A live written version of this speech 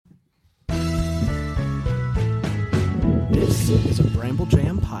This is a Bramble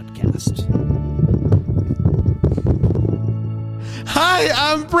Jam podcast. Hi,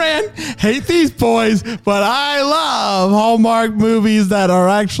 I'm Bryn. Hate these boys, but I love Hallmark movies that are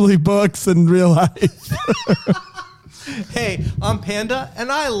actually books in real life. Hey, I'm Panda,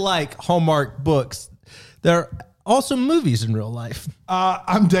 and I like Hallmark books. They're also movies in real life.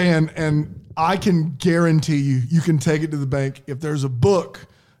 I'm Dan, and I can guarantee you can take it to the bank. If there's a book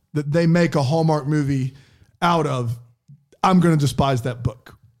that they make a Hallmark movie out of, I'm going to despise that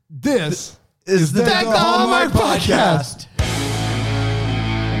book. This is the Hallmark Podcast.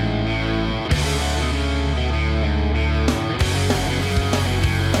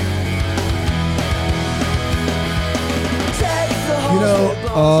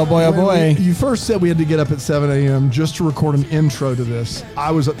 Oh boy. You first said we had to get up at 7 a.m. just to record an intro to this. I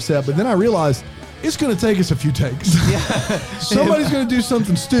was upset, but then I realized it's going to take us a few takes. Yeah. Somebody's going to do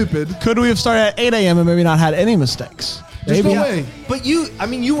something stupid. Could we have started at 8 a.m. and maybe not had any mistakes? There's no way. But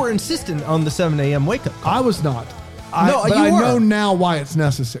you were insistent on the 7 a.m. wake up call. I was not. I know now why it's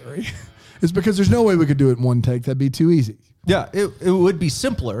necessary. It's because there's no way we could do it in one take. That'd be too easy. Yeah, it would be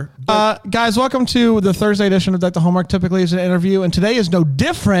simpler. Guys, welcome to the Thursday edition of Deck the Hallmark. Typically is an interview, and today is no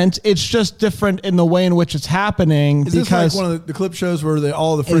different. It's just different in the way in which it's happening. Is this like one of the clip shows where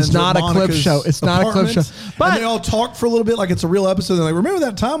all the friends It's not a clip show. It's not a clip show. But and they all talk for a little bit like it's a real episode. They're like, remember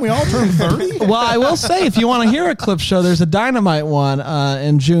that time we all turned 30? Well, I will say, if you want to hear a clip show, there's a Dynamite one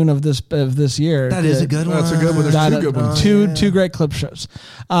in June of this year. That is a good one. That's a good one. There's two good ones. Two great clip shows.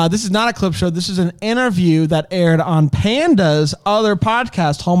 This is not a clip show. This is an interview that aired on Panda's other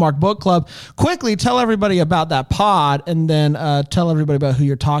podcast, Hallmark Book Club. Quickly tell everybody about that pod, and then tell everybody about who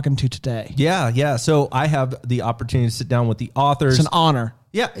you're talking to today. Yeah. So I have the opportunity to sit down with the authors. It's an honor.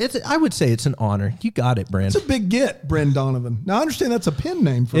 Yeah, I would say it's an honor. You got it, Bryn. It's a big get, Bryn Donovan. Now, I understand that's a pen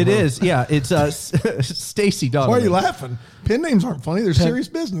name for her. It is, yeah. It's Stacey Donovan. Why are you laughing? Pen names aren't funny. They're serious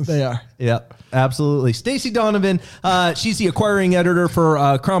business. They are. Yep, absolutely. Stacey Donovan, she's the acquiring editor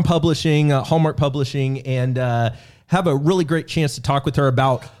for Crown Publishing, Hallmark Publishing, and have a really great chance to talk with her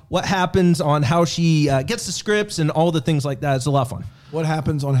about what happens on how she gets the scripts and all the things like that. It's a lot of fun. What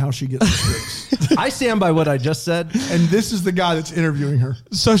happens on how she gets the scripts? I stand by what I just said. And this is the guy that's interviewing her.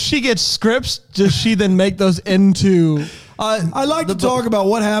 So she gets scripts. Does she then make those into... I like to talk about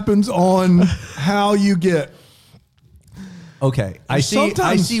what happens on how you get... Okay. I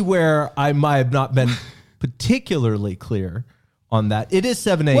see where I might have not been particularly clear on that. It is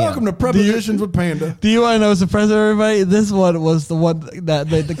 7 a.m. Welcome to Prepositions with Panda. Do you want to know, surprise everybody? This one was the one that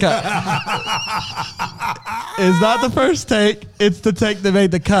made the cut. It's not the first take. It's the take that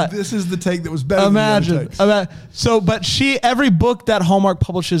made the cut. This is the take that was better than the other takes. But every book that Hallmark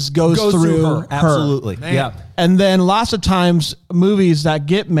publishes goes through her. Absolutely. Man. Yeah. And then lots of times movies that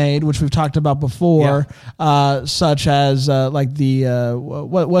get made, which we've talked about before, such as like the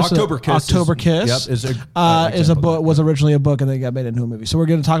October Kiss. October Kiss was originally a book and then got made into a movie. So we're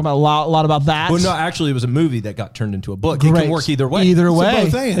going to talk about a lot about that. Well, no, actually, it was a movie that got turned into a book. It can work either way.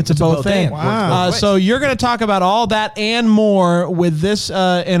 It's a both and. So you're going to talk about all that and more with this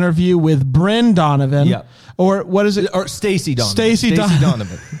interview with Bryn Donovan. Yeah. Or what is it? Or Stacey Donovan. Stacey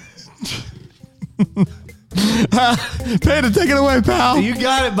Donovan. Panda, take it away, pal. You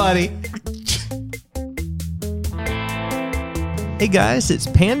got it, buddy. Hey guys, it's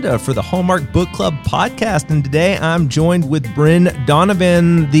Panda for the Hallmark Book Club podcast, and today I'm joined with Bryn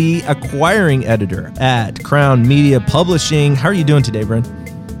Donovan, the acquiring editor at Crown Media Publishing. How are you doing today, Bryn?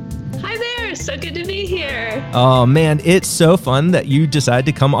 Hi there, so good to be here. Oh man, it's so fun that you decided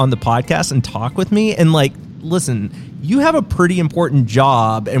to come on the podcast and talk with me. And listen, you have a pretty important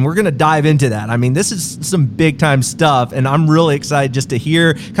job, and we're going to dive into that. I mean, this is some big time stuff, and I'm really excited just to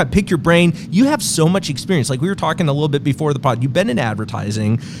hear, kind of pick your brain. You have so much experience. Like we were talking a little bit before the pod. You've been in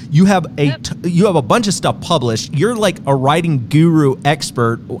advertising. You have you have a bunch of stuff published. You're like a writing guru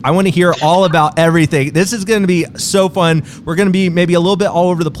expert. I want to hear all about everything. This is going to be so fun. We're going to be maybe a little bit all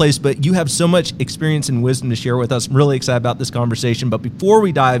over the place, but you have so much experience and wisdom to share with us. I'm really excited about this conversation. But before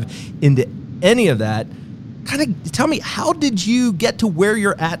we dive into any of that, kind of tell me, how did you get to where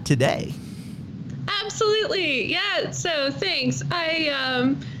you're at today? Absolutely. Yeah. So thanks.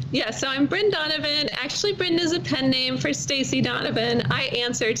 So I'm Bryn Donovan. Actually, Bryn is a pen name for Stacey Donovan. I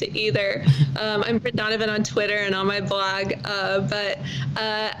answer to either. I'm Bryn Donovan on Twitter and on my blog. But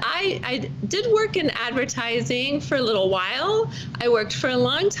I did work in advertising for a little while. I worked for a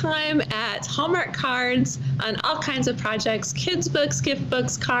long time at Hallmark Cards on all kinds of projects, kids books, gift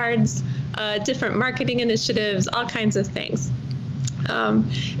books, cards, different marketing initiatives, all kinds of things.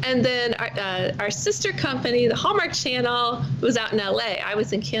 And then our sister company, the Hallmark Channel, was out in LA. I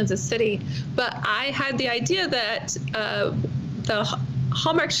was in Kansas City, but I had the idea that the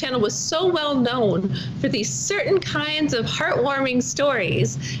Hallmark Channel was so well known for these certain kinds of heartwarming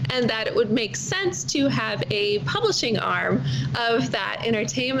stories, and that it would make sense to have a publishing arm of that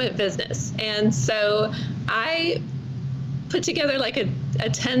entertainment business. And so I put together like a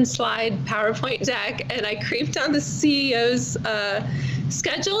 10-slide PowerPoint deck, and I creeped on the CEO's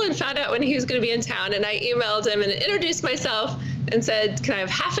schedule and found out when he was going to be in town. And I emailed him and introduced myself and said, "Can I have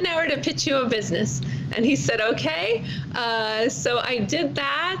half an hour to pitch you a business?" And he said, "Okay." So I did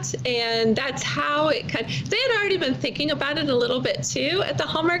that, and that's how it they had already been thinking about it a little bit too at the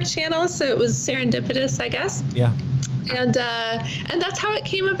Hallmark Channel, so it was serendipitous, I guess. Yeah. And that's how it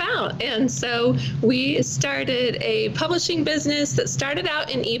came about. And so we started a publishing business that started out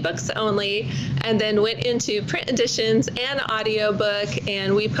in ebooks only, and then went into print editions and audiobook.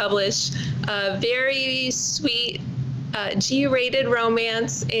 And we publish a very sweet G-rated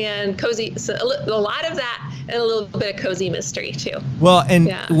romance and cozy, so a lot of that, and a little bit of cozy mystery too. Well, and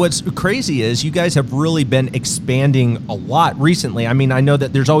what's crazy is you guys have really been expanding a lot recently. I mean, I know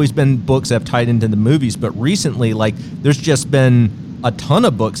that there's always been books that have tied into the movies, but recently, like, there's just been a ton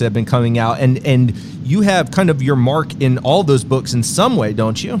of books that have been coming out, and you have kind of your mark in all those books in some way,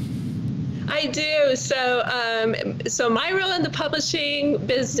 don't you? I do. So my role in the publishing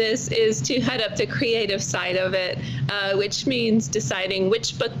business is to head up the creative side of it, which means deciding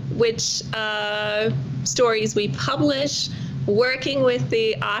which stories we publish, working with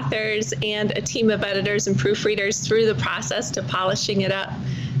the authors and a team of editors and proofreaders through the process to polishing it up,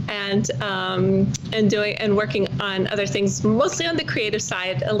 and working on other things, mostly on the creative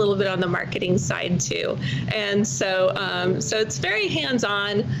side, a little bit on the marketing side too. And so it's very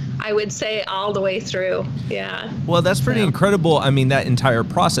hands-on, I would say, all the way through. Yeah. Well, that's pretty incredible. I mean, that entire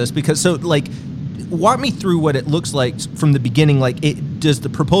process, because so like, walk me through what it looks like from the beginning. Like, does the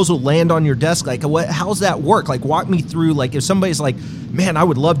proposal land on your desk? Like, how's that work? Like, walk me through, like, if somebody's like, man, I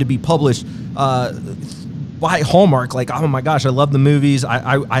would love to be published by Hallmark, like, oh my gosh, I love the movies,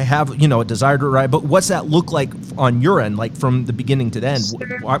 I have, a desire to write, but what's that look like on your end, like from the beginning to the end?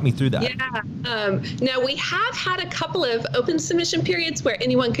 Sure. Walk me through that. Yeah. Now, we have had a couple of open submission periods where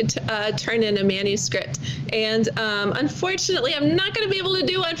anyone could turn in a manuscript, and unfortunately, I'm not going to be able to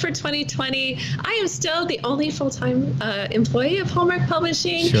do one for 2020. I am still the only full-time employee of Hallmark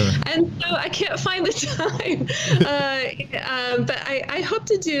Publishing, sure. And so I can't find the time, but I hope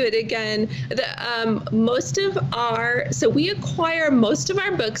to do it again. We acquire most of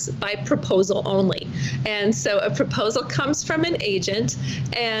our books by proposal only. And so a proposal comes from an agent,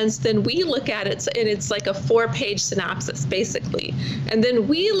 and then we look at it, and it's like a 4-page synopsis, basically. And then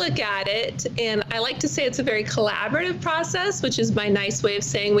we look at it, and I like to say it's a very collaborative process, which is my nice way of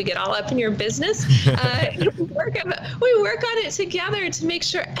saying we get all up in your business. We work on it together to make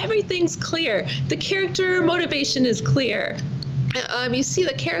sure everything's clear. The character motivation is clear. You see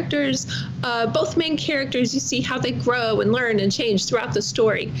the characters, both main characters, you see how they grow and learn and change throughout the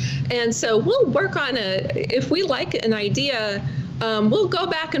story. And so we'll work on if we like an idea, we'll go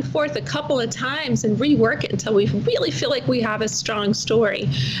back and forth a couple of times and rework it until we really feel like we have a strong story.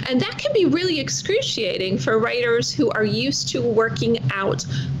 And that can be really excruciating for writers who are used to working out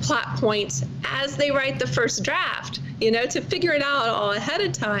plot points as they write the first draft. To figure it out all ahead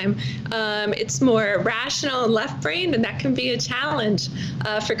of time, it's more rational and left-brained, and that can be a challenge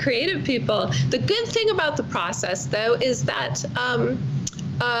for creative people. The good thing about the process, though, is that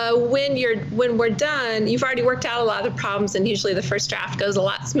when we're done, you've already worked out a lot of the problems, and usually the first draft goes a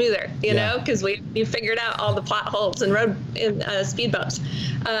lot smoother, because you figured out all the plot holes and road speed bumps.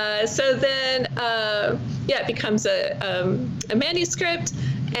 So then, it becomes a manuscript.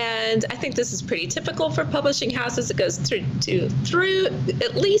 And I think this is pretty typical for publishing houses. It goes through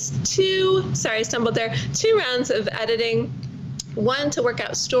at least two rounds of editing. One to work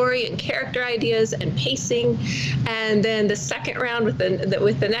out story and character ideas and pacing, and then the second round with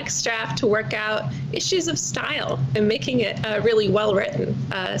the next draft to work out issues of style and making it really well written.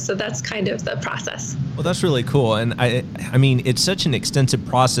 So that's kind of the process. Well, that's really cool, and I mean, it's such an extensive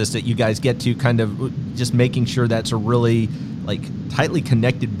process that you guys get to kind of just making sure that's a really tightly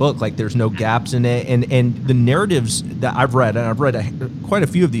connected book, like there's no gaps in it, and the narratives that I've read, and I've read quite a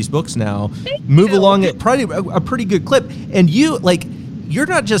few of these books now, move along at a pretty good clip. And you're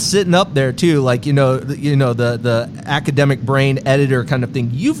not just sitting up there too, the academic brain editor kind of thing.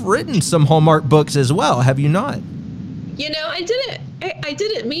 You've written some Hallmark books as well, have you not? I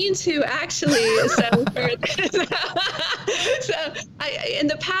didn't mean to, actually. So in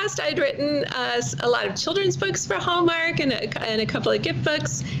the past, I'd written a lot of children's books for Hallmark and a couple of gift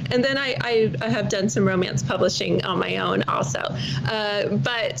books. And then I have done some romance publishing on my own also.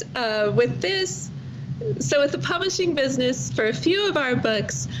 But with this, so with the publishing business, for a few of our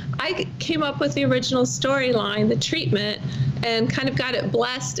books, I came up with the original storyline, the treatment, and kind of got it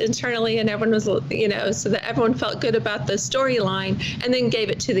blessed internally, and everyone was, so that everyone felt good about the storyline, and then gave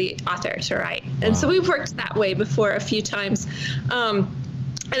it to the author to write. And so we've worked that way before a few times. And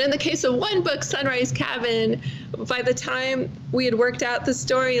in the case of one book, Sunrise Cabin, by the time we had worked out the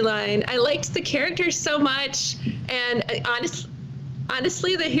storyline, I liked the characters so much, and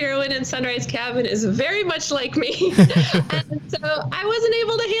honestly, the heroine in Sunrise Cabin is very much like me. And so I wasn't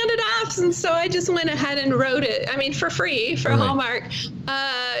able to hand it off. And so I just went ahead and wrote it, for free for Hallmark,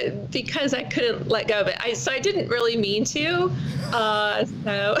 because I couldn't let go of it. So I didn't really mean to.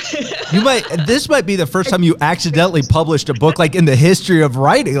 This might be the first time you accidentally published a book, like in the history of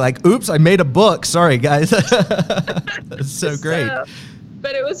writing, like, oops, I made a book. Sorry, guys. That's so great.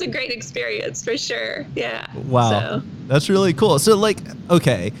 But it was a great experience for sure. Yeah. Wow. So. That's really cool. So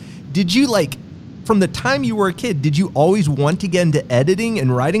okay, did you from the time you were a kid, did you always want to get into editing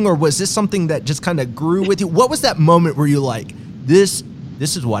and writing, or was this something that just kind of grew with you? What was that moment where you this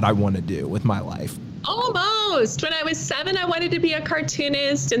is what I want to do with my life? Almost. When I was 7, I wanted to be a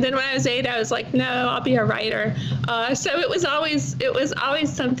cartoonist, and then when I was 8, I was like, no, I'll be a writer. So it was always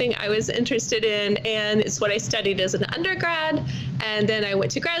something I was interested in, and it's what I studied as an undergrad. And then I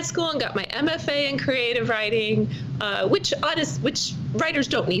went to grad school and got my MFA in creative writing, which writers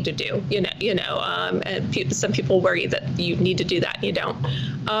don't need to do. And some people worry that you need to do that, and you don't.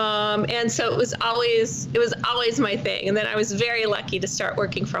 And so it was always my thing. And then I was very lucky to start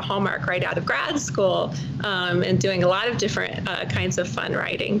working for Hallmark right out of grad school, and doing a lot of different kinds of fun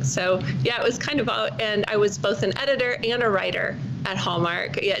writing. So yeah, it was kind of and I was both an editor and a writer at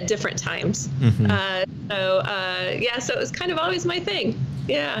Hallmark at different times. Mm-hmm. So it was kind of always my thing.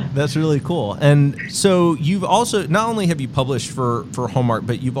 Yeah. That's really cool. And so you've also, not only have you published for Hallmark,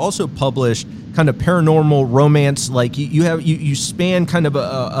 but you've also published kind of paranormal romance. Like you span kind of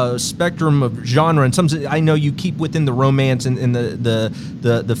a spectrum of genre, and some, I know you keep within the romance and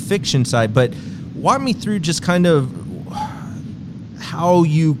the fiction side, but walk me through just kind of how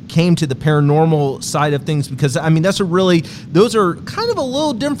you came to the paranormal side of things, because those are kind of a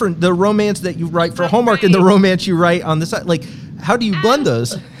little different, the romance that you write for Hallmark and the romance you write on the side. How do you blend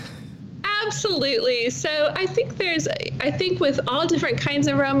those? Absolutely. So I think with all different kinds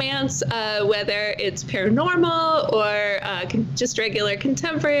of romance, whether it's paranormal or just regular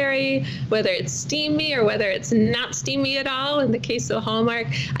contemporary, whether it's steamy or whether it's not steamy at all, in the case of Hallmark,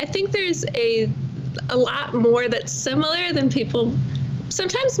 I think there's a lot more that's similar than people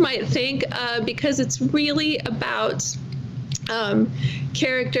sometimes might think, because it's really about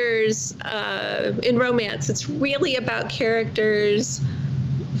characters in romance. It's really about characters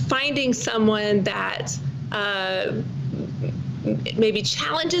finding someone that maybe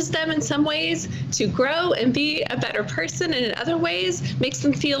challenges them in some ways to grow and be a better person, and in other ways makes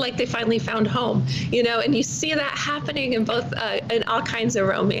them feel like they finally found home, and you see that happening in both in all kinds of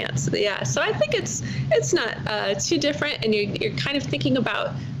romance. Yeah, so I think it's not too different, and you're kind of thinking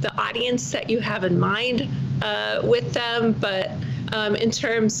about the audience that you have in mind with them, but in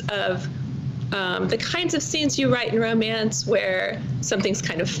terms of the kinds of scenes you write in romance where something's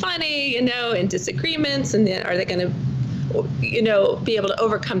kind of funny, and disagreements, and then are they going to be able to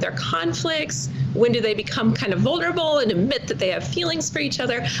overcome their conflicts? When do they become kind of vulnerable and admit that they have feelings for each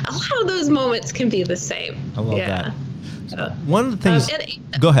other? A lot of those moments can be the same. I love that. One of the things,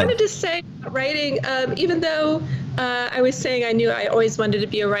 go ahead. I wanted to say about writing, even though I was saying I knew I always wanted to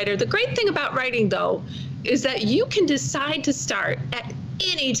be a writer, the great thing about writing, though, is that you can decide to start at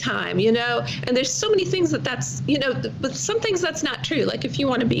any time, and there's so many things that's, but some things that's not true. Like if you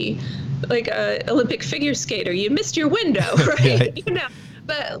want to be like a Olympic figure skater, you missed your window, right?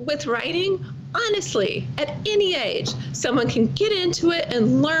 But with writing, honestly, at any age, someone can get into it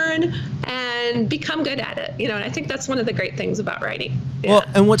and learn and become good at it, and I think that's one of the great things about writing. Yeah. Well,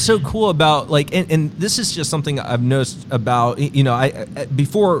 and what's so cool about and this is just something I've noticed about, I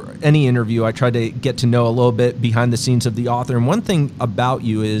before any interview, I try to get to know a little bit behind the scenes of the author. And one thing about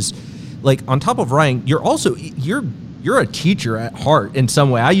you is, on top of writing, you're a teacher at heart in some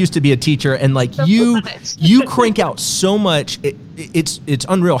way. I used to be a teacher, and you crank out so much. It's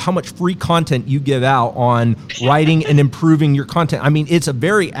unreal how much free content you give out on writing and improving your content. It's a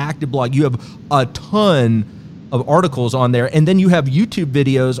very active blog. You have a ton of articles on there, and then you have YouTube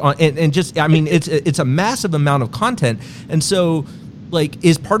videos on, and just it's a massive amount of content. And so like,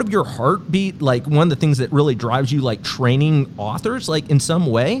 is part of your heartbeat, like, one of the things that really drives you, like, training authors, like, in some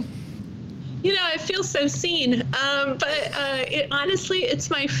way? You know, I feel so seen. But honestly, it's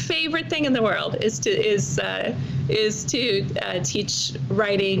my favorite thing in the world is to teach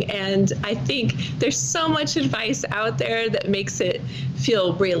writing. And I think there's so much advice out there that makes it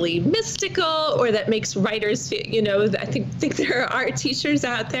feel really mystical, or that makes writers feel, you know, I think there are teachers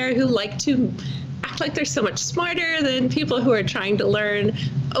out there who like to act like they're so much smarter than people who are trying to learn,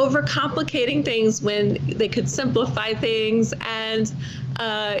 overcomplicating things when they could simplify things. And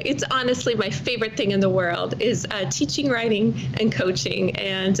it's honestly my favorite thing in the world is teaching writing and coaching.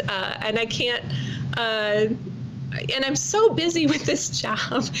 And I can't, and I'm so busy with this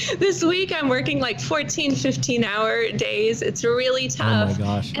job. This week I'm working like 14, 15-hour days. It's really tough. Oh my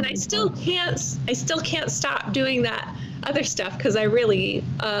gosh. And I still can't stop doing that other stuff because I really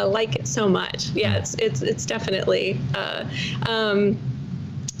like it so much. Yeah, it's definitely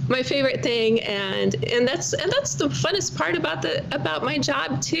my favorite thing, and that's the funnest part about my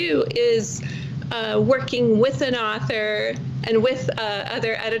job too, is working with an author and with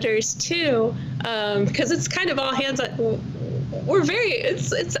other editors too, because it's kind of all hands on.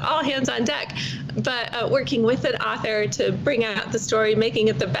 It's all hands on deck, but working with an author to bring out the story, making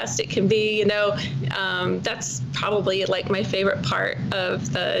it the best it can be, you know, that's probably like my favorite part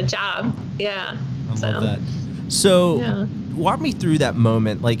of the job. Yeah. I love that. So walk me through that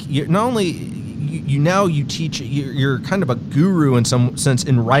moment. Like, you're not only you teach, you're kind of a guru in some sense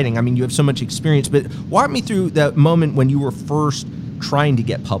in writing. I mean, you have so much experience, but walk me through that moment when you were first trying to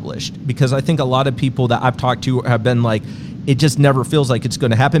get published, because I think a lot of people that I've talked to have been like, it just never feels like it's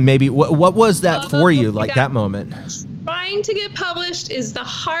going to happen. Maybe what was that for you, like that moment? Trying to get published is the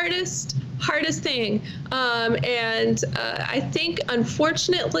hardest thing. And I think,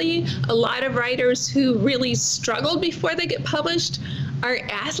 unfortunately, a lot of writers who really struggle before they get published aren't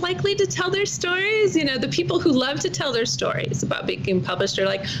as likely to tell their stories. You know, the people who love to tell their stories about being published are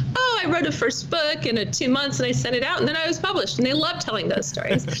like, oh, I wrote a first book in 2 months and I sent it out and then I was published. And they love telling those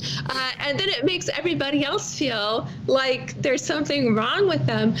stories. And then it makes everybody else feel like there's something wrong with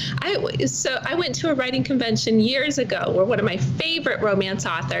them. I went to a writing convention years ago where one of my favorite romance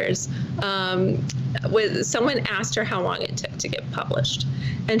authors, someone asked her how long it took to get published.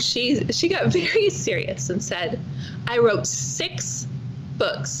 And she got very serious and said, I wrote 6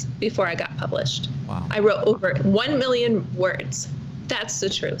 books before I got published. Wow. I wrote over 1 million words. That's the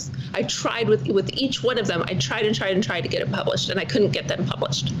truth. I tried with each one of them. I tried to get it published, and I couldn't get them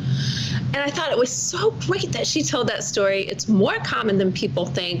published. And I thought it was so great that she told that story. It's more common than people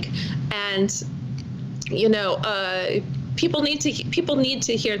think, and you know, people need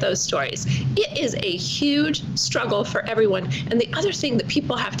to hear those stories. It is a huge struggle for everyone. And the other thing that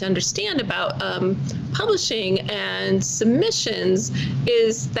people have to understand about publishing and submissions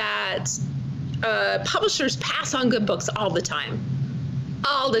is that publishers pass on good books all the time.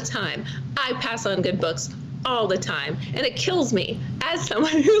 All the time. I pass on good books all the time, and it kills me as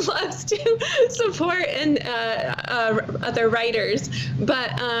someone who loves to support and other writers.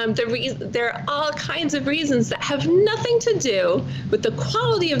 But there are all kinds of reasons that have nothing to do with the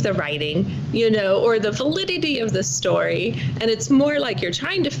quality of the writing, you know, or the validity of the story. And it's more like you're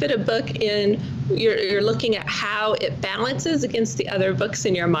trying to fit a book in. You're looking at how it balances against the other books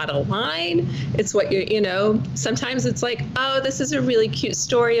in your model line. It's what you know. Sometimes it's like, oh, this is a really cute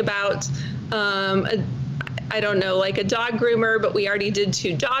story about I don't know, like a dog groomer, but we already did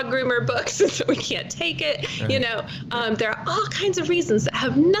 2 dog groomer books, so we can't take it. Right. You know, there are all kinds of reasons that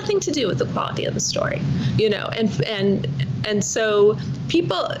have nothing to do with the quality of the story, you know, and so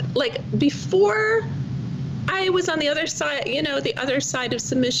people, like, before I was on the other side, you know, the other side of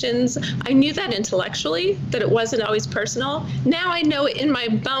submissions, I knew that intellectually, that it wasn't always personal. Now I know it in my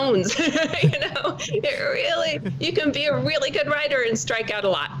bones. You know, you can be a really good writer and strike out a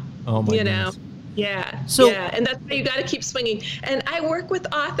lot. Oh my you know. goodness. Yeah. So, yeah, and that's why you got to keep swinging. And I work with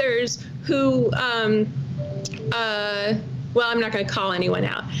authors who, well, I'm not going to call anyone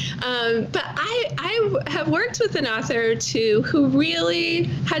out, but I have worked with an author who really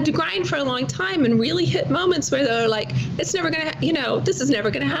had to grind for a long time and really hit moments where they're like, it's never going to, you know, this is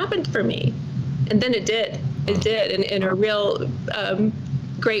never going to happen for me, and then it did. It did in a real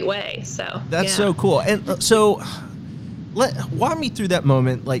great way. So that's so cool. And so. Walk me through that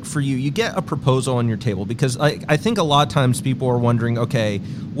moment. Like, for you get a proposal on your table, because I think a lot of times people are wondering, okay,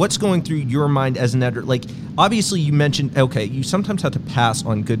 what's going through your mind as an editor? Like, obviously you mentioned, okay, you sometimes have to pass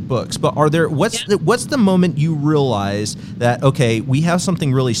on good books, but what's the moment you realize that, okay, we have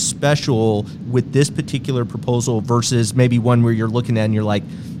something really special with this particular proposal versus maybe one where you're looking at and you're like,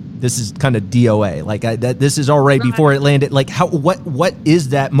 this is kind of DOA. Like that this is already before it landed. Like what is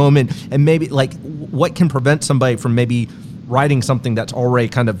that moment? And maybe like what can prevent somebody from maybe writing something that's already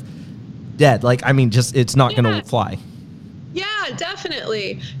kind of dead? Like, I mean, just it's not going to fly. Yeah,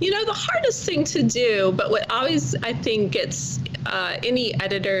 definitely. You know, the hardest thing to do, but what always I think gets any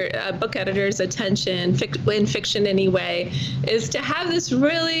editor, book editor's attention, in fiction anyway, is to have this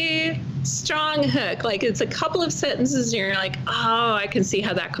really strong hook. Like it's a couple of sentences and you're like, oh, I can see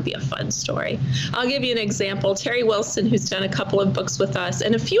how that could be a fun story. I'll give you an example. Terry Wilson, who's done a couple of books with us,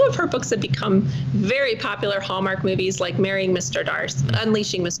 and a few of her books have become very popular Hallmark movies like Unleashing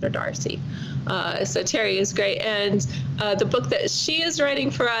Mr. Darcy. So Terry is great. And the book that she is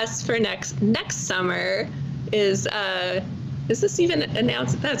writing for us for next summer is this even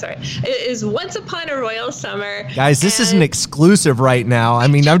announced? That's all right. It is Once Upon a Royal Summer. Guys, this is an exclusive right now. I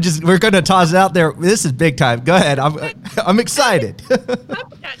mean, we're going to toss it out there. This is big time. Go ahead. I'm excited.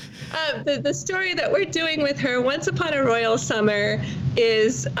 The story that we're doing with her, Once Upon a Royal Summer,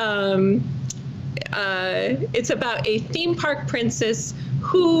 is it's about a theme park princess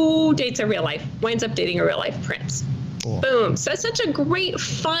who winds up dating a real life prince. Cool. Boom. So it's such a great,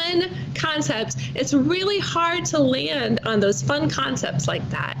 fun concept. It's really hard to land on those fun concepts like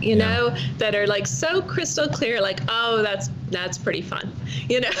that, you know, that are like so crystal clear, like, oh, that's pretty fun,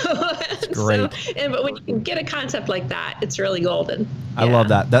 you know? Great. But when you can get a concept like that, it's really golden. I love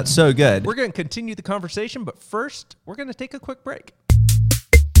that. That's so good. We're going to continue the conversation, but first, we're going to take a quick break.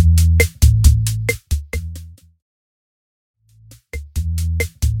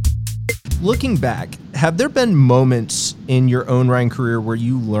 Looking back, have there been moments in your own writing career where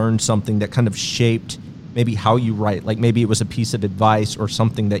you learned something that kind of shaped maybe how you write? Like maybe it was a piece of advice or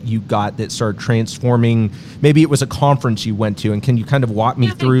something that you got that started transforming. Maybe it was a conference you went to. And can you kind of walk me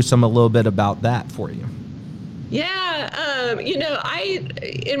through a little bit about that for you? Yeah, you know,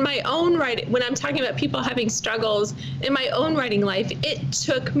 in my own writing, when I'm talking about people having struggles in my own writing life, it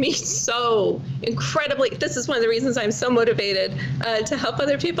took me so incredibly, this is one of the reasons I'm so motivated to help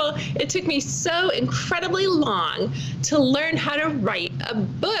other people. It took me so incredibly long to learn how to write a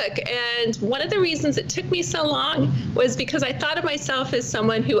book. And one of the reasons it took me so long was because I thought of myself as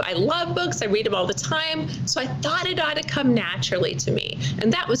someone who, I love books, I read them all the time, so I thought it ought to come naturally to me.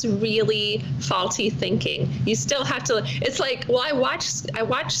 And that was really faulty thinking. You still have to, it's like, well, I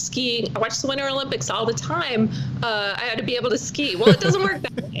watch skiing, I watch the Winter Olympics all the time. I ought to be able to ski. Well, it doesn't work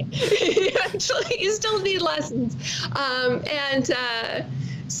that way. You still need lessons.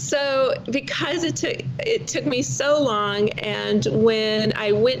 So because it took me so long, and when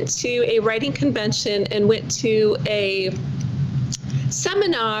I went to a writing convention and went to a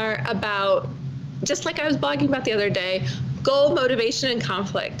seminar about, just like I was blogging about the other day, goal, motivation, and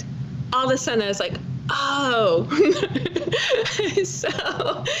conflict, all of a sudden I was like, oh. So,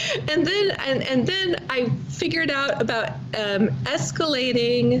 and then I figured out about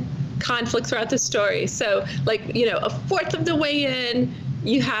escalating conflict throughout the story. So like, you know, a fourth of the way in,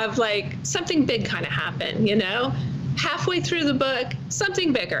 you have like something big kind of happen, you know, halfway through the book,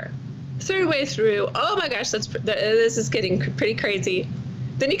 something bigger, third way through, oh my gosh, this is getting pretty crazy.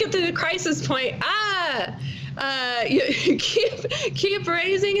 Then you get to the crisis point. You keep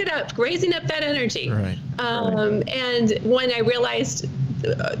raising up that energy. Right. And when I realized,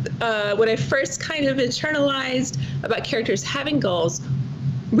 when I first kind of internalized about characters having goals,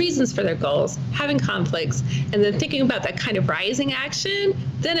 reasons for their goals, having conflicts, and then thinking about that kind of rising action,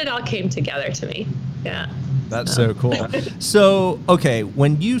 then it all came together to me. Yeah. That's so cool. So, okay,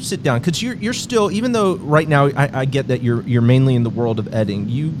 when you sit down, because you're still, even though right now I get that you're mainly in the world of editing,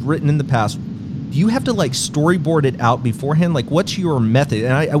 you've written in the past, do you have to like storyboard it out beforehand? Like, what's your method?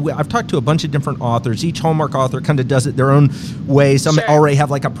 And I've talked to a bunch of different authors. Each Hallmark author kind of does it their own way. Some already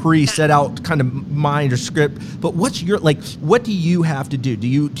have like a pre-set out kind of mind or script. But what's your, like, what do you have to do? Do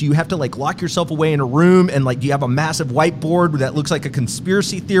you have to like lock yourself away in a room and like, do you have a massive whiteboard that looks like a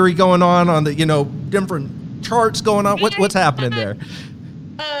conspiracy theory going on the, you know, different charts going on? What's happening there?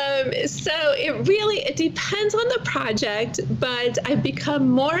 So it depends on the project, but I've become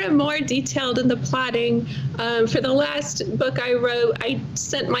more and more detailed in the plotting. For the last book I wrote, I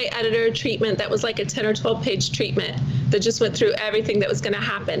sent my editor a treatment that was like a 10 or 12 page treatment that just went through everything that was going to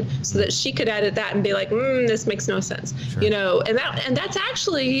happen so that she could edit that and be like, this makes no sense, you know, and that's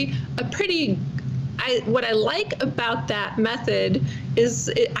actually a pretty, what I like about that method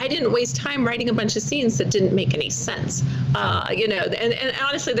is I didn't waste time writing a bunch of scenes that didn't make any sense. You know, and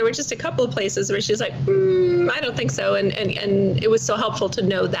honestly, there were just a couple of places where she's like, I don't think so. And it was so helpful to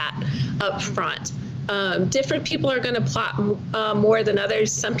know that up front. Different people are going to plot more than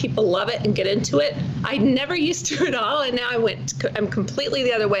others. Some people love it and get into it. I never used to at all, and now I'm completely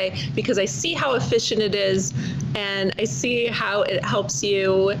the other way because I see how efficient it is, and I see how it helps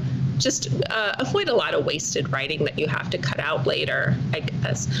you just avoid a lot of wasted writing that you have to cut out later, I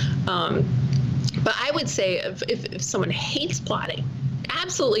guess. But I would say if someone hates plotting,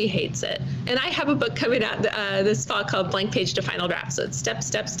 absolutely hates it. And I have a book coming out this fall called Blank Page to Final Draft. So it's step,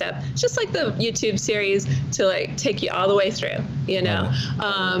 step, step, just like the YouTube series to like take you all the way through, you know.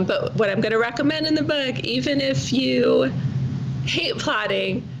 But what I'm going to recommend in the book, even if you hate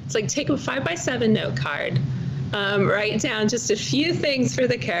plotting, it's like take a 5x7 note card, write down just a few things for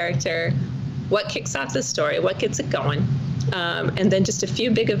the character, what kicks off the story, what gets it going, and then just a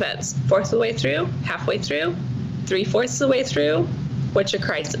few big events, fourth of the way through, halfway through, 3/4 of the way through. What's your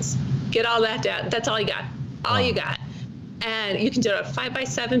crisis? Get all that down. That's all you got. All you got. And you can do a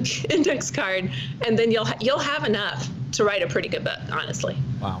 5x7 index card, and then you'll have enough to write a pretty good book, honestly.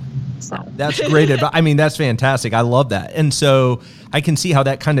 Wow. So. That's great advice. I mean, that's fantastic. I love that. And so I can see how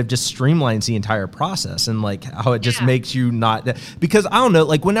that kind of just streamlines the entire process and like how it just makes you not, because I don't know,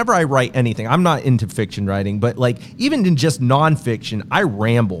 like whenever I write anything, I'm not into fiction writing, but like even in just nonfiction, I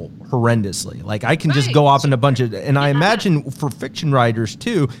ramble horrendously. Like I can just go off in a bunch of, and I imagine for fiction writers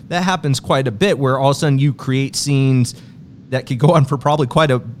too, that happens quite a bit where all of a sudden you create scenes that could go on for probably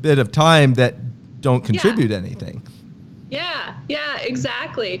quite a bit of time that don't contribute anything. Yeah,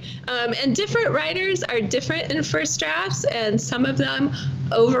 exactly. And different writers are different in first drafts, and some of them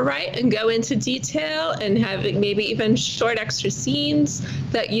overwrite and go into detail and have maybe even short extra scenes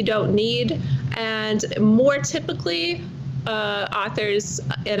that you don't need. And more typically, authors,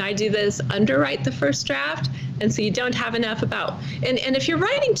 and I do this, underwrite the first draft, and so you don't have enough about. And if you're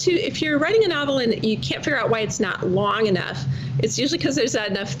writing a novel and you can't figure out why it's not long enough, it's usually because there's not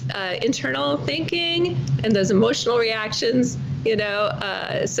enough internal thinking and those emotional reactions, you know.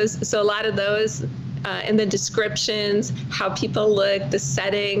 So a lot of those, and the descriptions, how people look, the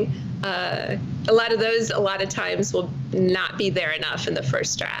setting. A lot of those, a lot of times, will not be there enough in the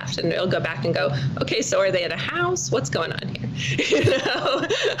first draft, and it'll go back and go, okay, so are they in a house? What's going on here? You know,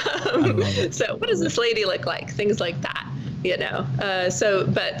 so what does this lady look like? Things like that, you know.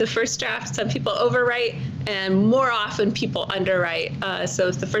 But the first draft, some people overwrite, and more often people underwrite. So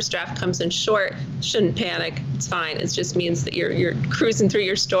if the first draft comes in short, shouldn't panic. It's fine. It just means that you're cruising through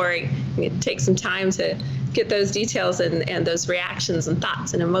your story. It takes some time to get those details and those reactions and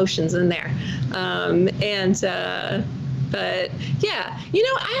thoughts and emotions in there. But yeah, you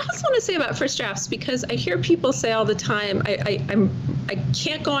know, I also want to say about first drafts, because I hear people say all the time, I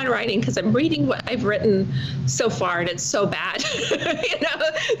can't go on writing because I'm reading what I've written so far and it's so bad, you know,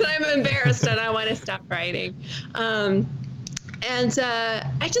 that I'm embarrassed and I want to stop writing.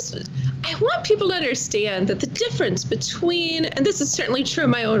 I want people to understand that the difference between, and this is certainly true in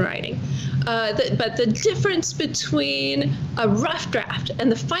my own writing, but the difference between a rough draft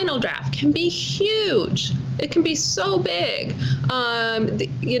and the final draft can be huge. It can be so big.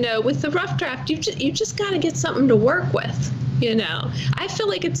 You know, with the rough draft, you just got to get something to work with. You know, I feel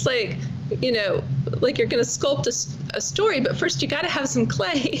like it's like, you know, like you're going to sculpt a story, but first you got to have some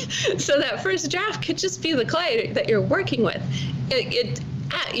clay. So that first draft could just be the clay that you're working with.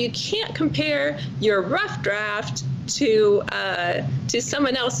 You can't compare your rough draft to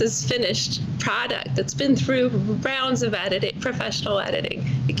someone else's finished product that's been through rounds of editing, professional editing.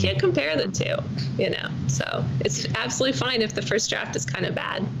 You can't compare the two, you know. So it's absolutely fine if the first draft is kind of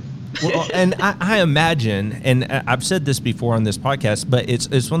bad. Well, and I imagine, and I've said this before on this podcast, but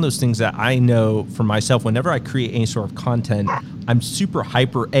it's one of those things that I know for myself. Whenever I create any sort of content, I'm super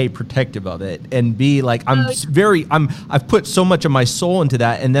hyper protective of it, and B, like I've put so much of my soul into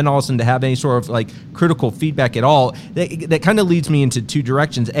that, and then all of a sudden to have any sort of like critical feedback at all, that kind of leads me into two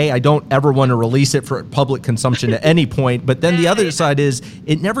directions. I don't ever want to release it for public consumption at any point, but then the other side is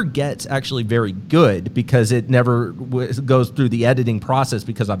it never gets actually very good because it never goes through the editing process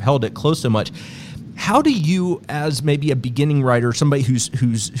because I've held it close so much. How do you, as maybe a beginning writer, somebody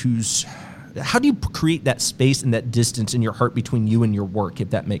who's how do you create that space and that distance in your heart between you and your work,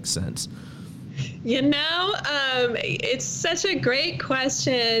 if that makes sense? You know, it's such a great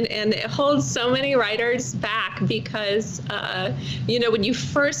question, and it holds so many writers back because, you know, when you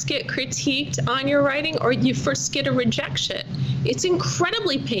first get critiqued on your writing or you first get a rejection, it's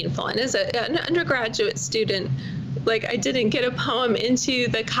incredibly painful. And as an undergraduate student, like, I didn't get a poem into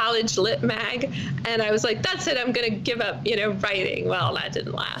the college lit mag, and I was like, that's it, I'm going to give up, you know, writing. Well, that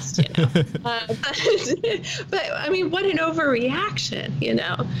didn't last, you know. But I mean, what an overreaction, you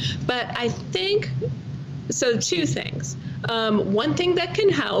know. But I think, so two things. One thing that can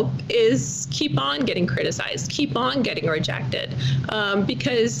help is keep on getting criticized, keep on getting rejected,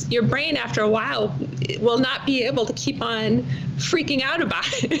 because your brain after a while will not be able to keep on freaking out about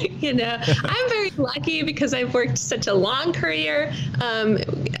it. I'm very lucky because I've worked such a long career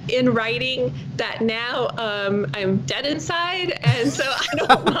in writing that now I'm dead inside, and so I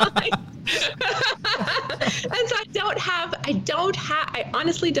don't mind. And so I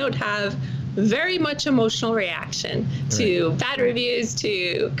honestly don't have very much emotional reaction to bad reviews,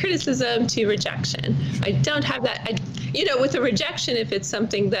 to criticism, to rejection. I don't have that. With a rejection, if it's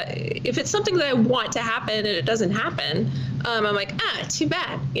something that I want to happen and it doesn't happen, I'm like, too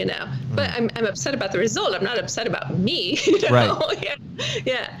bad, But I'm upset about the result. I'm not upset about me. Right.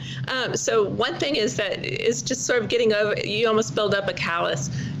 Yeah. So one thing is just sort of getting over. You almost build up a callus,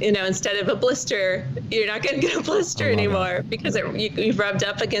 instead of a blister. You're not going to get a blister anymore because you've rubbed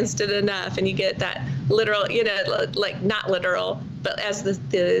up against it enough, and you get that literal, like not literal, but as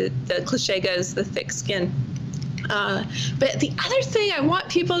the cliche goes, the thick skin. But the other thing I want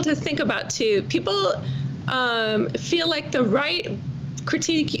people to think about too, people feel like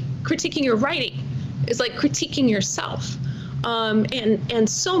critiquing your writing is like critiquing yourself. And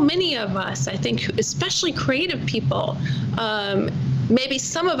so many of us, I think, especially creative people, maybe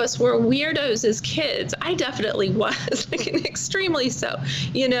some of us were weirdos as kids. I definitely was, like extremely so,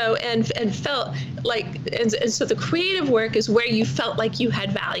 and felt like, and so the creative work is where you felt like you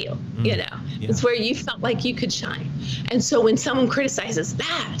had value, Yeah. It's where you felt like you could shine. And so when someone criticizes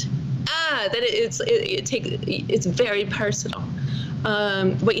that, then it's very personal.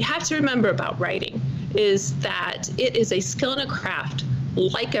 What you have to remember about writing is that it is a skill and a craft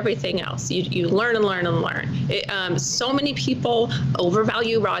like everything else. You learn and learn and learn. So many people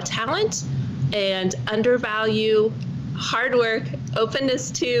overvalue raw talent and undervalue hard work, openness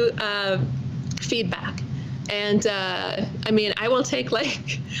to feedback. And I will take,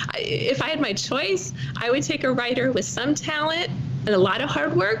 if I had my choice, I would take a writer with some talent and a lot of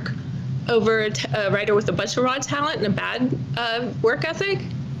hard work over a writer with a bunch of raw talent and a bad work ethic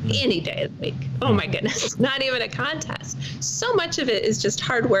any day of the week. Oh my goodness, not even a contest. So much of it is just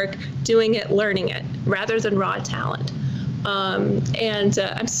hard work, doing it, learning it, rather than raw talent. I'm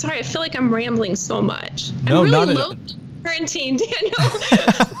sorry, I feel like I'm rambling so much. No, I'm not really at all. low quarantine, Daniel.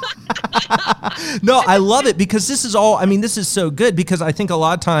 No, I love it because this is so good because I think a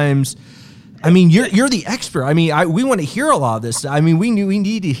lot of times, you're the expert. We want to hear a lot of this. We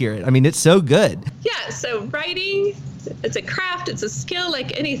need to hear it. It's so good. Yeah, so writing, it's a craft, it's a skill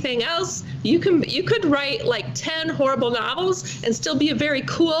like anything else. You could write like 10 horrible novels and still be a very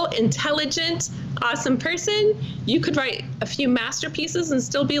cool, intelligent, awesome person. You could write a few masterpieces and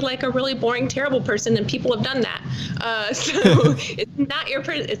still be like a really boring, terrible person, and people have done that. So it's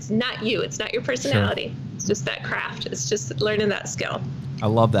not you. It's not your personality. Sure. It's just that craft. It's just learning that skill. I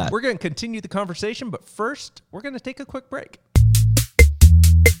love that. We're going to continue the conversation, but first, we're going to take a quick break.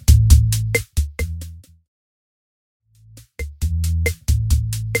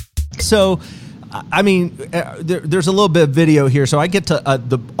 So, there's a little bit of video here, so I get to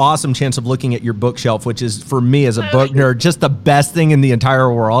the awesome chance of looking at your bookshelf, which is, for me as a book nerd, just the best thing in the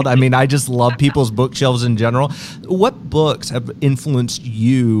entire world. I just love people's bookshelves in general. What books have influenced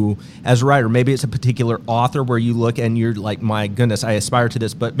you as a writer? Maybe it's a particular author where you look and you're like, my goodness, I aspire to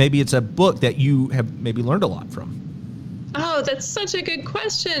this, but maybe it's a book that you have maybe learned a lot from. Oh, that's such a good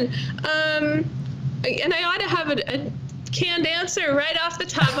question. And I ought to have a canned answer right off the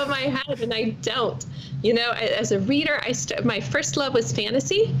top of my head, and I don't. As a reader, my first love was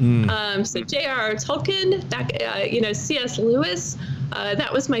fantasy. So J.R.R. Tolkien, C.S. Lewis.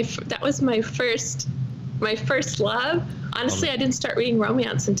 That was my first love. Honestly, I didn't start reading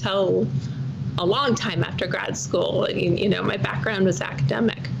romance until a long time after grad school. My background was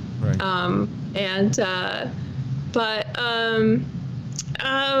academic. Right.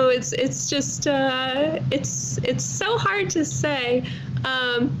 It's just it's so hard to say,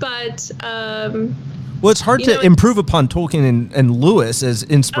 well, it's hard to improve upon Tolkien and Lewis as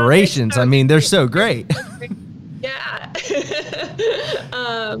inspirations. They're so great. Yeah.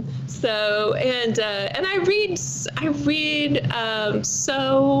 And I read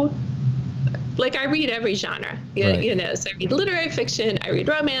I read every genre, right. So I read literary fiction, I read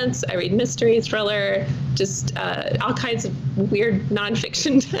romance, I read mystery, thriller, just all kinds of weird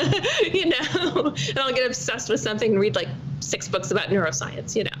nonfiction, and I'll get obsessed with something and read like 6 books about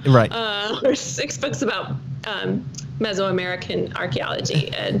neuroscience, right. Or 6 books about Mesoamerican archaeology,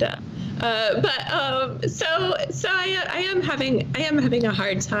 and so I am having a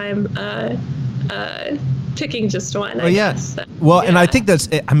hard time picking just one. I guess. Well, and I think that's,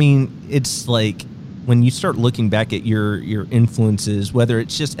 it's like when you start looking back at your influences, whether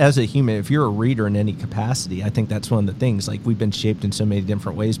it's just as a human, if you're a reader in any capacity, I think that's one of the things. Like, we've been shaped in so many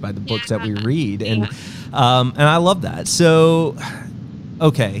different ways by the books that we read, and I love that. So,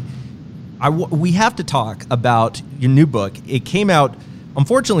 okay, we have to talk about your new book. It came out,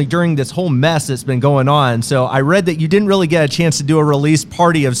 unfortunately, during this whole mess that's been going on. So I read that you didn't really get a chance to do a release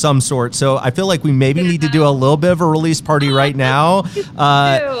party of some sort. So I feel like we maybe need to do a little bit of a release party right now.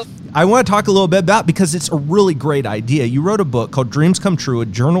 I want to talk a little bit about, because it's a really great idea. You wrote a book called Dreams Come True, a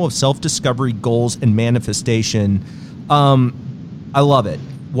journal of self-discovery, goals, and manifestation. I love it.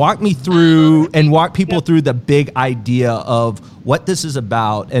 Walk me through and walk people through the big idea of what this is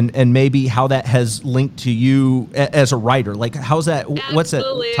about, and maybe how that has linked to you as a writer. Like, how's that? Absolutely. What's that?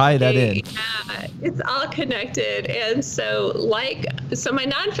 Tie that in. Yeah, it's all connected. And so my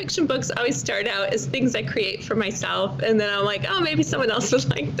nonfiction books always start out as things I create for myself, and then I'm like, oh, maybe someone else would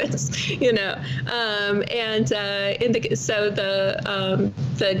like this, you know.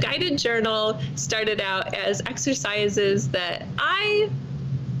 The guided journal started out as exercises that I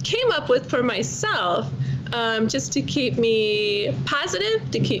came up with for myself, just to keep me positive,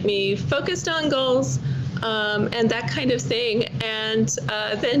 to keep me focused on goals, and that kind of thing. And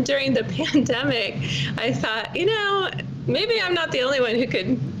then during the pandemic, I thought, maybe I'm not the only one who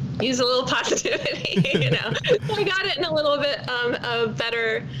could use a little positivity, So I got it in a little bit a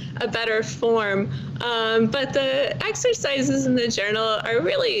better form. But the exercises in the journal are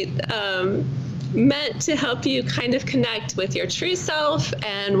really meant to help you kind of connect with your true self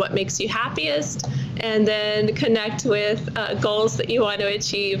and what makes you happiest, and then connect with goals that you want to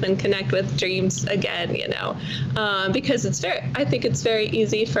achieve, and connect with dreams again, because I think it's very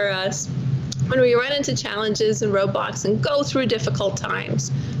easy for us when we run into challenges and roadblocks and go through difficult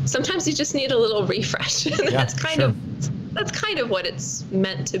times. Sometimes you just need a little refresh. And that's kind of what it's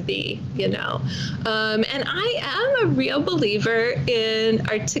meant to be, And I am a real believer in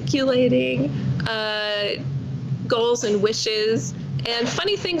articulating goals and wishes. And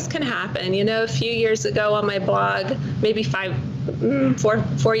funny things can happen. A few years ago on my blog, maybe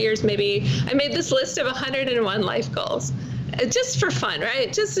 4 years maybe, I made this list of 101 life goals. Just for fun,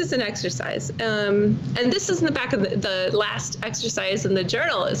 right? Just as an exercise. And this is in the back of the last exercise in the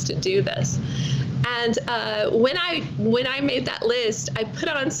journal, is to do this. And when I made that list, I put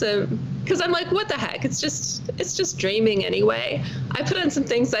on some, because I'm like, what the heck? It's just dreaming anyway. I put on some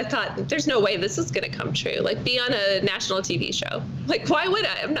things I thought, there's no way this is going to come true. Like, be on a national TV show. Like, why would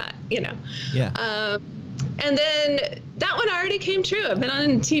I? I'm not, Yeah. And then that one already came true. I've been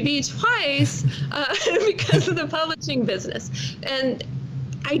on TV twice because of the publishing business. And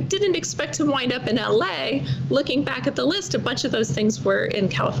I didn't expect to wind up in LA. Looking back at the list, a bunch of those things were in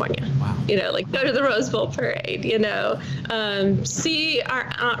California. Wow. Like go to the Rose Bowl parade, see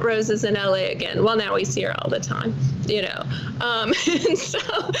our Aunt Roses in LA again. Well, now we see her all the time, and so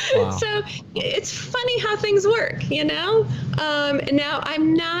it's funny how things work, Now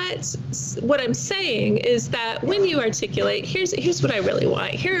I'm not, what I'm saying is that when you articulate, here's what I really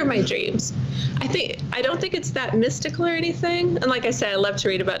want. Here are my dreams. I don't think it's that mystical or anything. And like I said, I love to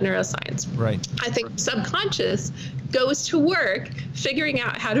read about neuroscience. Right. I think subconscious goes to work figuring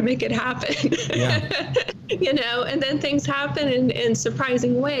out how to make it happen. Yeah. And then things happen in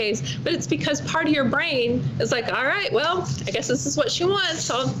surprising ways. But it's because part of your brain is like, all right, well, I guess this is what she wants,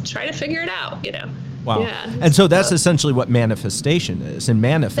 so I'll try to figure it out, Wow. Yeah. And so that's essentially what manifestation is, and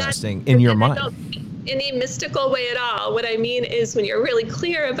manifesting in your mind. Any mystical way at all. What I mean is when you're really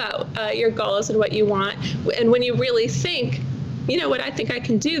clear about your goals and what you want, and when you really think, what, I think I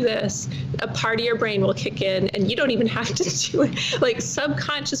can do this, a part of your brain will kick in, and you don't even have to do it. Like,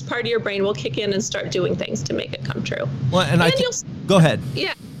 subconscious part of your brain will kick in and start doing things to make it come true. Well, and go ahead.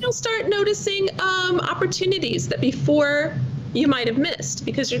 Yeah, you'll start noticing opportunities that before you might have missed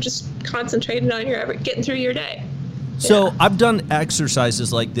because you're just concentrated on getting through your day. So I've done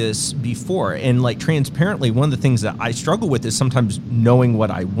exercises like this before, and like transparently, one of the things that I struggle with is sometimes knowing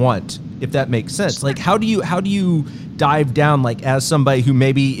what I want, if that makes sense. Like, how do you dive down, like, as somebody who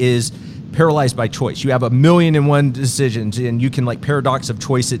maybe is paralyzed by choice? You have 1,000,001 decisions, and you can, like, paradox of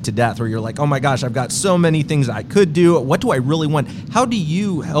choice it to death, where you're like, oh my gosh, I've got so many things I could do. What do I really want? How do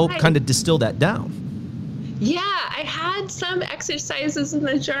you help kind of distill that down? Yeah, I had some exercises in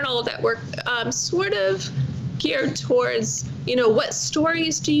the journal that were sort of geared towards, what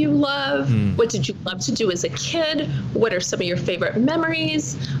stories do you love? What did you love to do as a kid? What are some of your favorite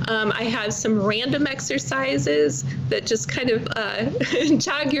memories? I have some random exercises that just kind of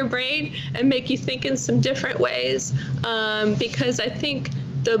jog your brain and make you think in some different ways. Because I think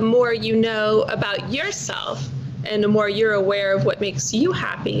the more you know about yourself and the more you're aware of what makes you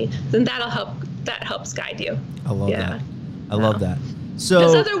happy, then that'll help that helps guide you. I love Yeah. that. I love that. Because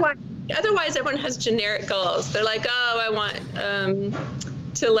So otherwise everyone has generic goals. They're like, oh, I want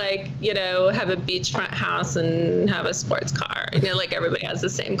to like, you know, have a beachfront house and have a sports car. You know, like everybody has the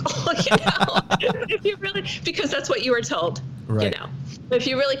same goal, you know, if you really, because that's what you were told, Right. you know. But if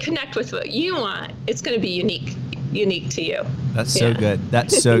you really connect with what you want, it's going to be unique to you. that's so good.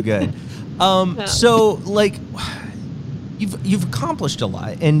 That's so good. Yeah. So like you've accomplished a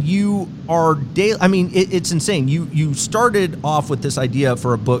lot, and you are I mean, it's insane. You started off with this idea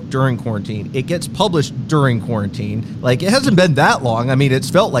for a book during quarantine. It gets published during quarantine. Like, it hasn't been that long. I mean, it's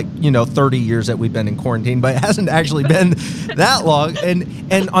felt like, 30 years that we've been in quarantine, but it hasn't actually been that long.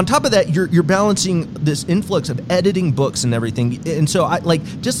 And on top of that, you're balancing this influx of editing books and everything. And so I like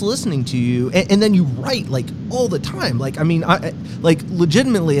just listening to you, and then you write like all the time. Like, I mean, I like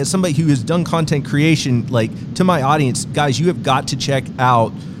legitimately, as somebody who has done content creation, like, to my audience, guys, you have got to check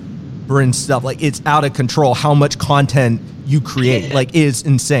out Bryn's stuff. Like, it's out of control how much content you create. Like, it's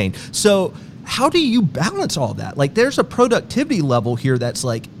insane. So how do you balance all that? Like, there's a productivity level here that's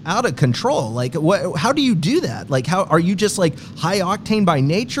like out of control. Like, how do you do that? Like, how are you just like high octane by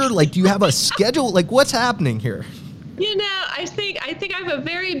nature? Like, do you have a schedule? Like, what's happening here? You know, I think I have a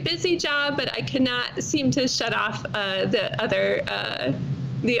very busy job, but I cannot seem to shut off the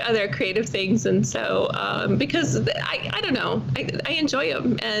other creative things, and so because I don't know, I enjoy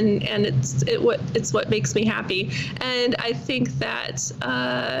them, and it's what makes me happy, and I think that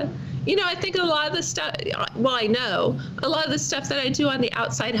I think a lot of the stuff, well, I know a lot of the stuff that I do on the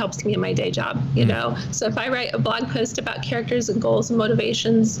outside helps me in my day job, you know. So if I write a blog post about characters and goals and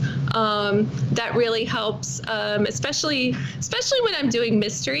motivations, that really helps, especially when I'm doing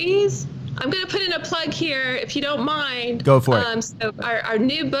mysteries. I'm going to put in a plug here, if you don't mind. Go for it. So our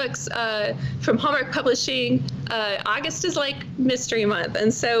new books from Hallmark Publishing, August is like mystery month.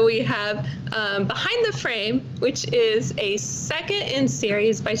 And so we have Behind the Frame, which is a second in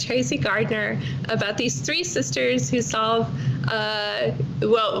series by Tracy Gardner about these three sisters who solve,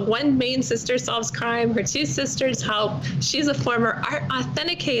 one main sister solves crime. Her two sisters help. She's a former art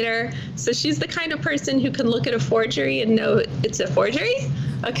authenticator. So she's the kind of person who can look at a forgery and know it's a forgery.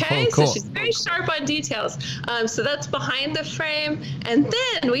 Okay, cool. So she's very sharp on details. So that's Behind the Frame. And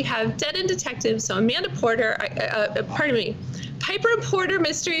then we have Dead End Detective. So Amanda Porter, Piper and Porter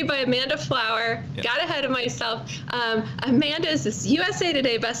Mystery by Amanda Flower. Yep. Got ahead of myself. Amanda is this USA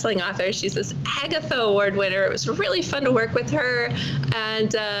Today bestselling author. She's this Agatha Award winner. It was really fun to work with her.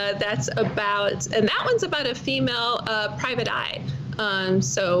 And that one's about a female private eye.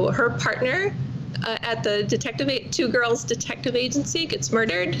 So her partner at the two girls detective agency gets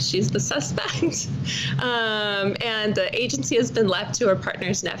murdered. She's the suspect. And the agency has been left to her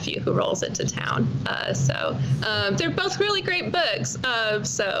partner's nephew, who rolls into town. So they're both really great books.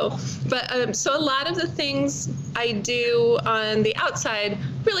 So a lot of the things I do on the outside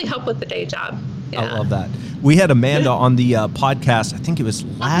really help with the day job. Yeah. I love that. We had Amanda on the podcast, I think it was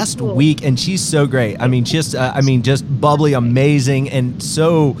last week, and she's so great. I mean, just bubbly, amazing, and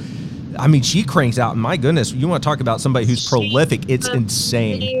so... I mean, she cranks out. My goodness, you want to talk about somebody who's prolific? It's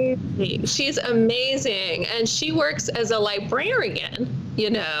insane. She's amazing, and she works as a librarian. You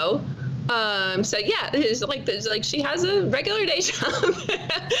know, so yeah, it's like she has a regular day job.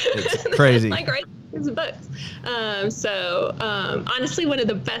 It's crazy. Like writing these books. Honestly, one of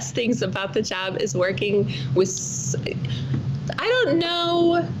the best things about the job is working with. I don't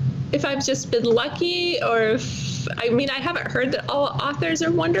know if I've just been lucky or if. I mean, I haven't heard that all authors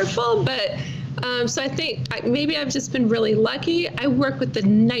are wonderful, but so I think maybe I've just been really lucky. I work with the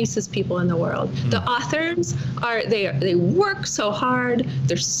nicest people in the world. The authors they work so hard.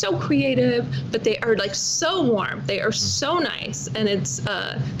 They're so creative, but they are like so warm. They are so nice, and it's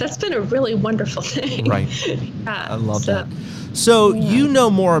that's been a really wonderful thing. Right. I love that. So you know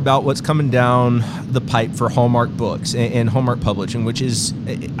more about what's coming down the pipe for Hallmark books and Hallmark Publishing, which is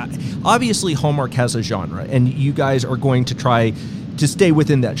obviously Hallmark has a genre, and you guys are going to try to stay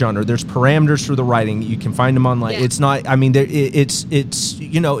within that genre. There's parameters for the writing. You can find them online. Yeah. It's not. I mean, there's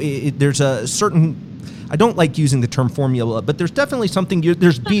a certain. I don't like using the term formula, but there's definitely something.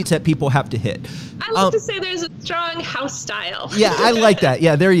 There's beats that people have to hit. I like to say there's a strong house style. Yeah, I like that.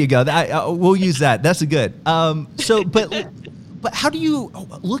 Yeah, there you go. We'll use that. That's a good. But how do you,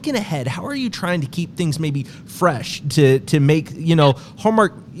 looking ahead, how are you trying to keep things maybe fresh to make,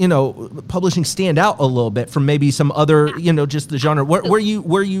 Hallmark, publishing stand out a little bit from maybe some other, just the genre? Where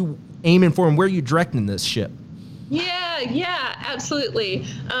you aiming for, and where are you directing this ship? Yeah, absolutely.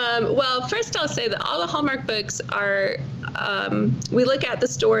 Well, first I'll say that all the Hallmark books are, we look at the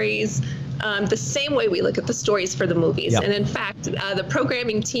stories the same way we look at the stories for the movies. Yep. And in fact, the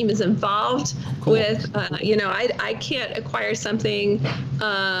programming team is involved with, I can't acquire something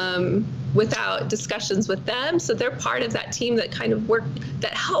without discussions with them. So they're part of that team that kind of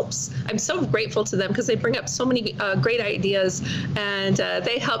that helps. I'm so grateful to them because they bring up so many great ideas, and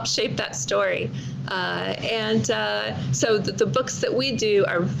they help shape that story. So the books that we do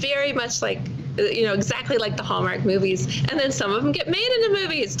are very much like, exactly like the Hallmark movies. And then some of them get made into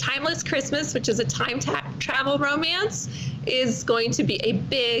movies. Timeless Christmas, which is a time travel romance, is going to be a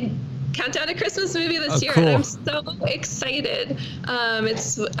big Countdown to Christmas movie this year. Cool. And I'm so excited.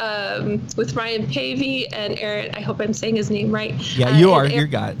 It's with Ryan Pavey and Aaron. I hope I'm saying his name right. Yeah, you are. You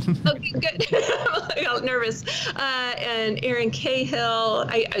got it. Okay, good. I got nervous. And Aaron Cahill.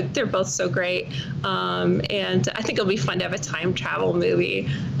 They're both so great. And I think it'll be fun to have a time travel movie.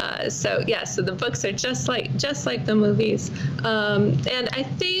 So the books are just like the movies. And I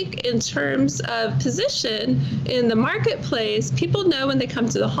think in terms of position in the marketplace, people know when they come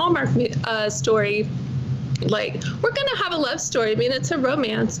to the Hallmark story, like, we're going to have a love story. I mean, it's a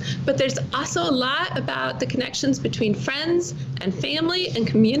romance, but there's also a lot about the connections between friends and family and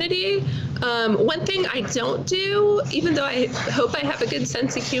community. One thing I don't do, even though I hope I have a good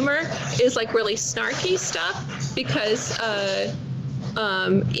sense of humor, is like really snarky stuff, because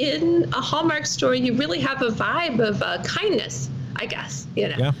in a Hallmark story, you really have a vibe of kindness, I guess,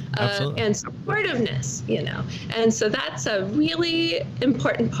 Yeah, absolutely. and supportiveness, and so that's a really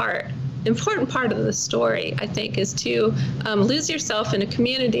important part of the story, I think, is to lose yourself in a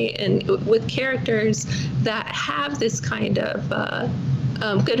community and with characters that have this kind of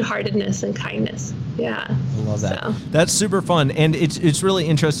good-heartedness and kindness. Yeah, I love that. So. That's super fun, and it's really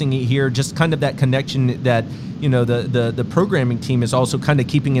interesting to hear just kind of that connection that the programming team is also kind of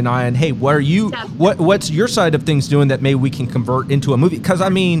keeping an eye on. Hey, what's your side of things doing that maybe we can convert into a movie? Because I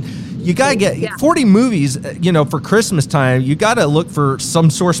mean, you gotta get 40 movies, for Christmas time. You gotta look for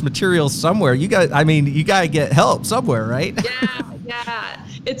some source material somewhere. You gotta get help somewhere, right? Yeah.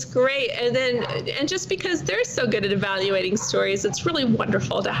 It's great. And just because they're so good at evaluating stories, it's really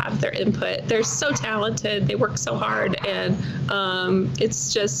wonderful to have their input. They're so talented. They work so hard. And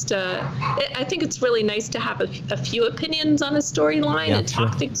it's just, I think it's really nice to have a few opinions on a storyline and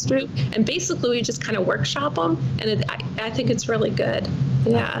talk things through. And basically, we just kind of workshop them. And I think it's really good.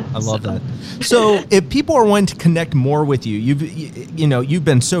 Yeah. I love that. So if people are wanting to connect more with you, you've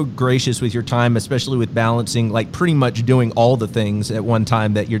been so gracious with your time, especially with balancing, like pretty much doing all the things at one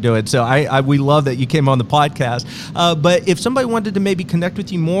time that you're doing. So we love that you came on the podcast. But if somebody wanted to maybe connect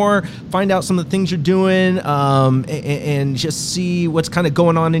with you more, find out some of the things you're doing, and just see what's kind of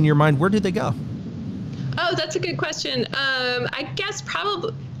going on in your mind, where do they go? Oh, that's a good question. I guess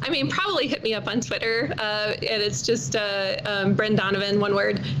probably hit me up on Twitter, and it's just Bryn Donovan, one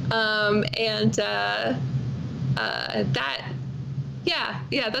word.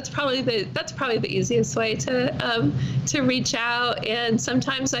 That's probably the easiest way to reach out. And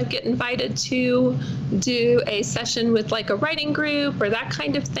sometimes I get invited to do a session with like a writing group or that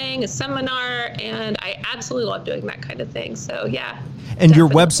kind of thing, a seminar, and I absolutely love doing that kind of thing. So yeah. And your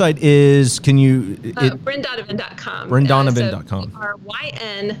website is, BrynDonovan.com. BrynDonovan.com.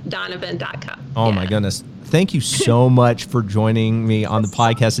 RYN-Donovan.com. Oh my goodness. Thank you so much for joining me on the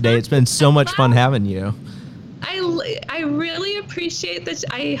podcast today. It's been so much fun having you. I really appreciate this.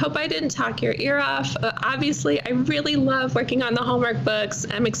 I hope I didn't talk your ear off. Obviously, I really love working on the Hallmark books.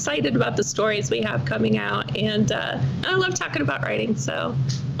 I'm excited about the stories we have coming out, and I love talking about writing, so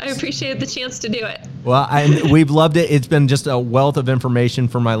I appreciate the chance to do it. Well, we've loved it. It's been just a wealth of information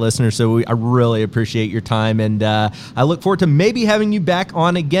for my listeners, so I really appreciate your time, and I look forward to maybe having you back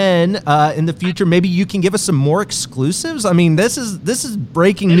on again in the future. Maybe you can give us some more exclusives. I mean, this is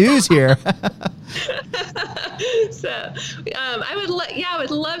breaking news here. So I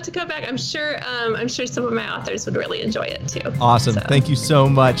would love to come back. I'm sure some of my authors would really enjoy it too. Awesome. So. Thank you so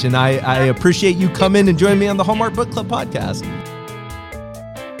much. And I appreciate you coming and joining me on the Hallmark Book Club podcast.